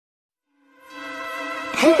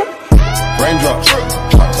Raindrops,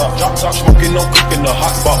 drop top, smoking, no cooking, the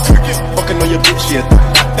hot spot. Fucking on your bitch, yeah,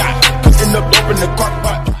 cooking up dope in the crock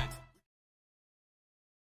pot.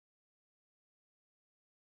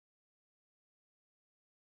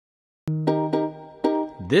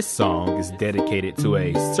 This song is dedicated to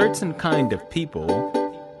a certain kind of people,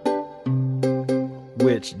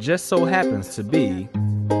 which just so happens to be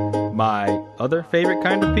my other favorite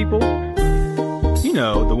kind of people. You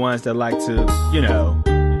know, the ones that like to,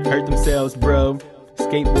 hurt themselves, bro.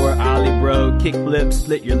 Skateboard ollie, bro. Kick flip,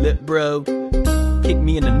 split your lip, bro. Kick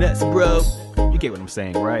me in the nuts, bro. You get what I'm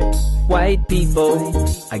saying, right? White people,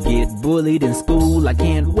 I get bullied in school. I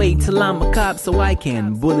can't wait till I'm a cop so I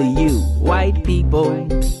can bully you. White people.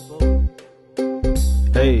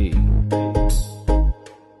 Hey.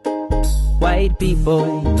 White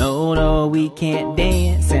people, no, we can't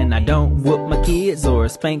dance. And I don't whoop my kids or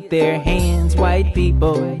spank their hands. White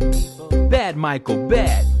people. Bad Michael,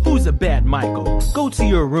 bad. Who's a bad Michael? Go to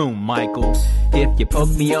your room, Michael. If you poke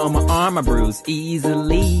me on my arm, I bruise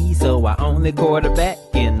easily. So I only quarterback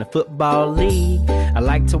in the football league. I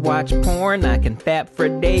like to watch porn, I can fap for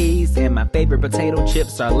days. And my favorite potato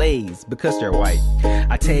chips are Lay's, because they're white.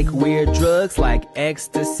 I take weird drugs like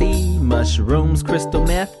ecstasy, mushrooms, crystal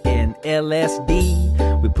meth, and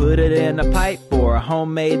LSD. We put it in a pipe for a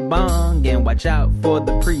homemade bong. And watch out for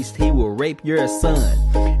the priest, he will rape your son.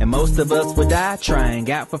 And most of us will die trying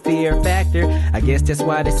out for fear factor. I guess that's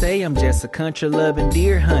why they say I'm just a country loving,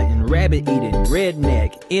 deer hunting, rabbit eating,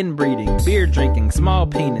 redneck, inbreeding, beer drinking, small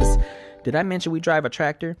penis. Did I mention we drive a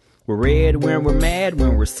tractor? We're red when we're mad,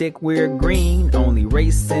 when we're sick we're green. Only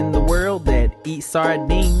race in the world that eats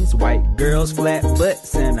sardines. White girls flat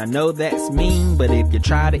butts, and I know that's mean, but if you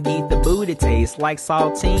try to eat the booty, tastes like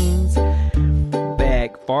saltines.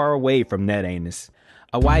 Back far away from that anus.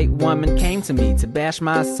 A white woman came to me to bash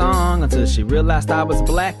my song until she realized I was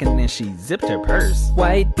black, and then she zipped her purse.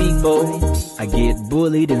 White people, I get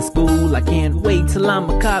bullied in school. I can't wait till I'm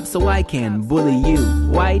a cop so I can bully you.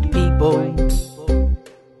 White people.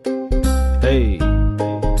 Hey.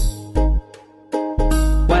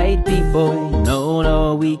 White people,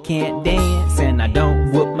 no, we can't dance. And I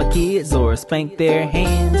don't whoop my kids or spank their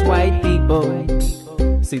hands. White people.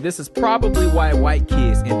 See, this is probably why white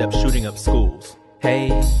kids end up shooting up schools. Hey.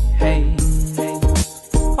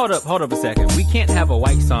 Hold up a second. We can't have a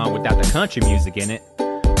white song without the country music in it.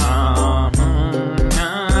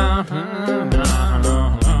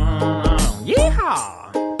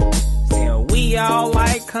 Yeehaw! So we all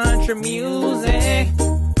like country music.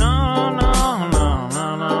 No.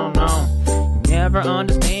 Never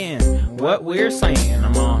understand what we're saying.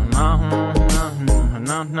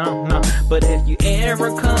 No. But if you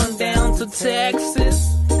ever come down to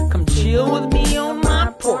Texas, come chill with me on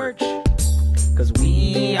my porch. Cause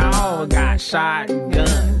we all got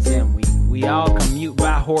shotguns and we all commute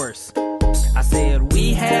by horse. I said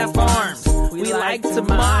we have farms, we like to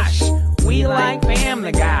mosh, we like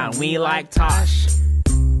Family Guy, and we like Tosh.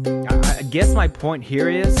 I guess my point here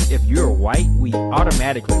is, if you're white, we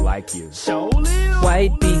automatically like you.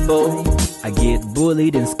 White people, I get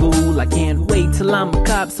bullied in school. I can't wait till I'm a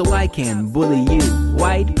cop so I can bully you.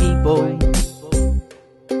 White people.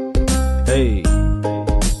 Hey.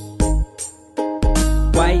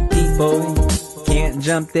 White people can't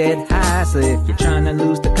jump that high, so if you're trying to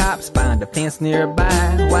lose the cops, find a fence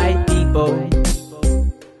nearby. White people.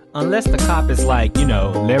 Unless the cop is like,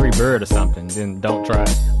 Larry Bird or something, then don't try.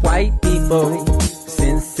 White people,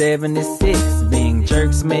 since 76, being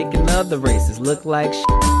jerks making other races look like shit.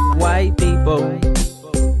 White people.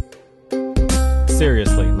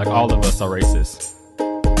 Seriously, like all of us are racist.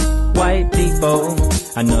 White people,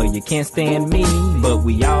 I know you can't stand me, but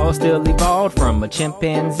we all still evolved from a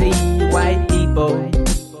chimpanzee. White people.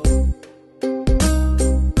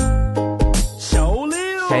 Show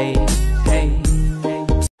live. Hey.